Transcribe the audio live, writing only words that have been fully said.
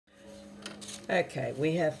Okay,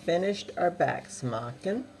 we have finished our back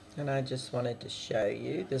smocking, and I just wanted to show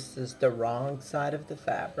you this is the wrong side of the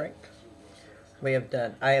fabric. I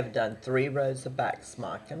have done 3 rows of back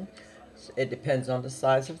smocking. It depends on the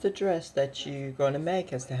size of the dress that you're going to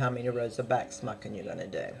make as to how many rows of back smocking you're going to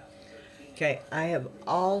do. Okay, I have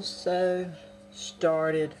also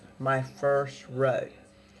started my first row.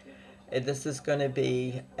 This is going to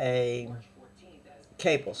be a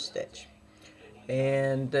cable stitch.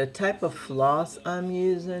 And the type of floss I'm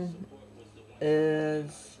using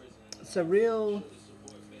is, it's a real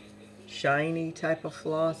shiny type of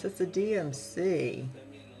floss. It's a DMC,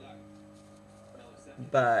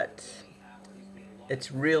 but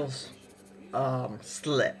it's real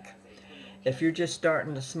slick. If you're just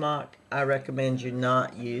starting to smock, I recommend you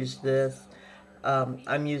not use this.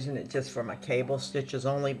 I'm using it just for my cable stitches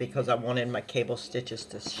only because I wanted my cable stitches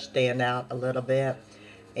to stand out a little bit.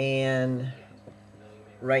 And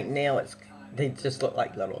right now they just look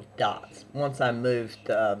like little dots. Once I move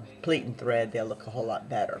the pleat and thread, they'll look a whole lot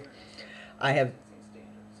better. I have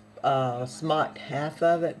smocked half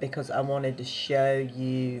of it because I wanted to show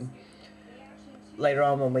you later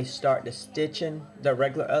on when we start the stitching, the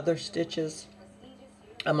regular other stitches.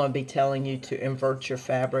 I'm going to be telling you to invert your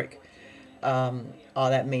fabric. All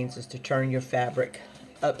that means is to turn your fabric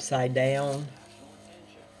upside down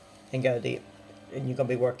and and you're going to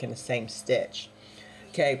be working the same stitch.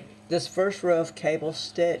 Okay, this first row of cable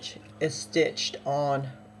stitch is stitched on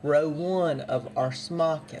row 1 of our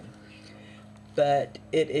smocking, but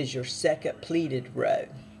it is your second pleated row.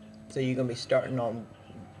 So you're going to be starting on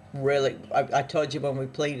I told you when we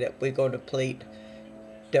pleated it, we're going to pleat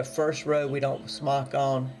the first row we don't smock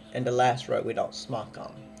on and the last row we don't smock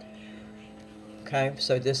on. Okay,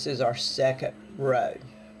 so this is our second row,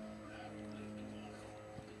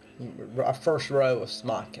 our first row of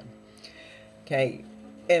smocking. Okay,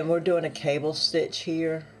 and we're doing a cable stitch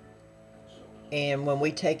here, and when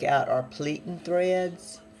we take out our pleating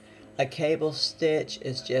threads, a cable stitch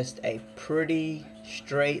is just a pretty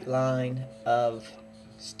straight line of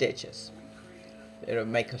stitches. It'll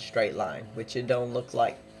make a straight line, which it don't look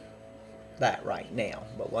like that right now,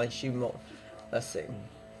 but once you let's see.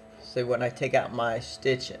 So when I take out my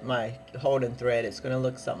holding thread, it's going to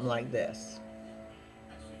look something like this.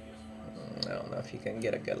 I don't know if you can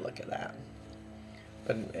get a good look at that,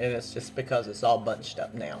 and it's just because it's all bunched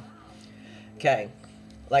up now. Okay,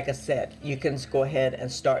 like I said, you can go ahead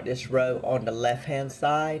and start this row on the left hand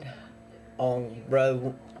side on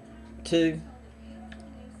row 2,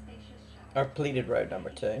 or pleated row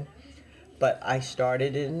number 2, but I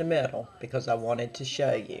started it in the middle because I wanted to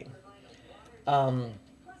show you.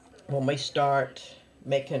 When we start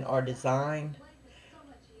making our design,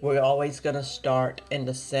 we're always going to start in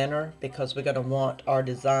the center because we're going to want our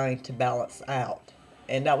design to balance out.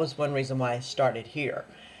 And that was one reason why I started here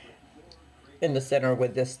in the center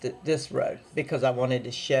with this row, because I wanted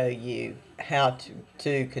to show you how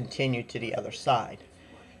to continue to the other side.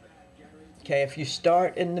 Okay, if you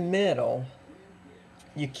start in the middle,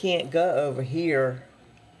 you can't go over here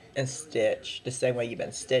and stitch the same way you've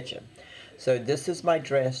been stitching. So this is my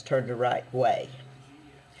dress turned the right way.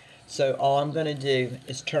 So all I'm going to do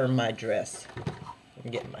is turn my dress. I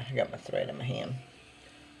got my thread in my hand.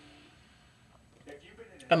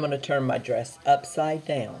 I'm going to turn my dress upside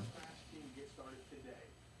down.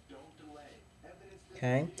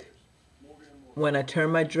 Okay. When I turn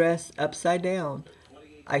my dress upside down,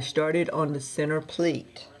 I started on the center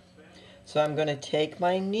pleat. So I'm going to take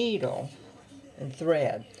my needle and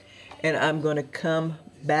thread, and I'm going to come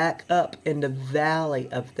back up in the valley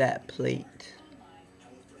of that pleat.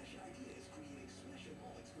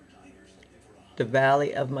 The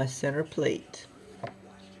valley of my center pleat.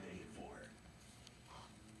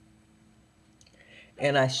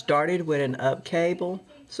 And I started with an up cable,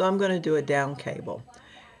 so I'm going to do a down cable.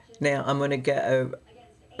 Now I'm going to go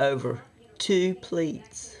over 2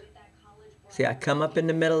 pleats. See, I come up in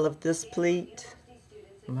the middle of this pleat.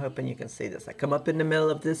 I'm hoping you can see this. I come up in the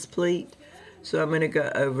middle of this pleat, so I'm going to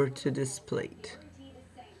go over to this pleat.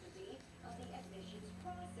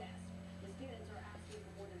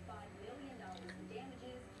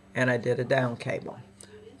 And I did a down cable.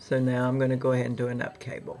 So now I'm going to go ahead and do an up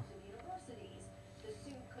cable.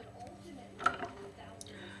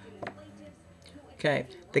 Okay,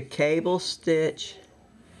 the cable stitch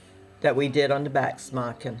that we did on the back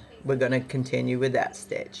smocking, we're going to continue with that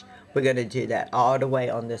stitch. We're going to do that all the way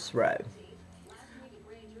on this row.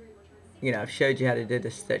 You know, I've showed you how to do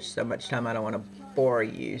this stitch so much time, I don't want to bore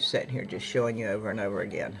you sitting here just showing you over and over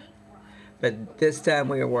again. But this time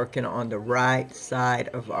we are working on the right side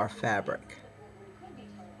of our fabric.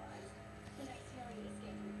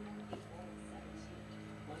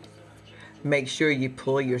 Make sure you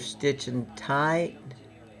pull your stitching tight.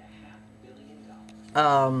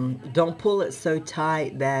 Don't pull it so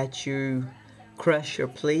tight that you crush your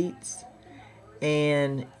pleats,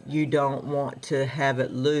 and you don't want to have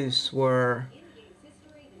it loose where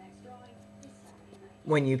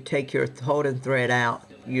when you take your holding thread out,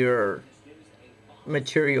 your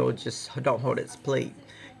material just don't hold its pleat.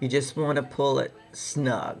 You just want to pull it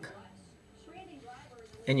snug,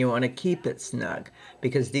 and you want to keep it snug,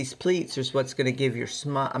 because these pleats is what's going to give your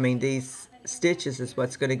these stitches is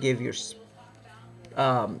what's going to give your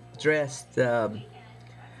dress the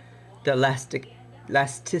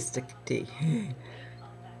elasticity.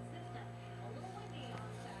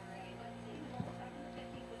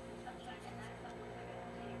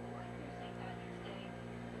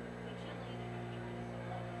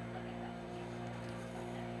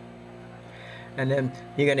 And then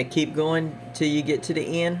you're going to keep going till you get to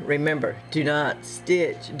the end. Remember, do not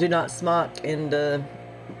smock in the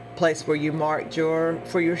place where you marked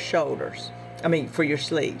for your shoulders. For your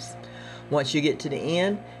sleeves. Once you get to the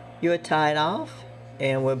end, you'll tie it off,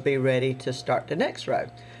 and we'll be ready to start the next row.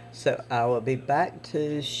 So I will be back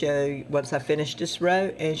to show you once I finish this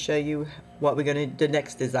row and show you what the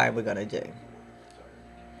next design we're going to do.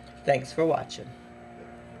 Thanks for watching.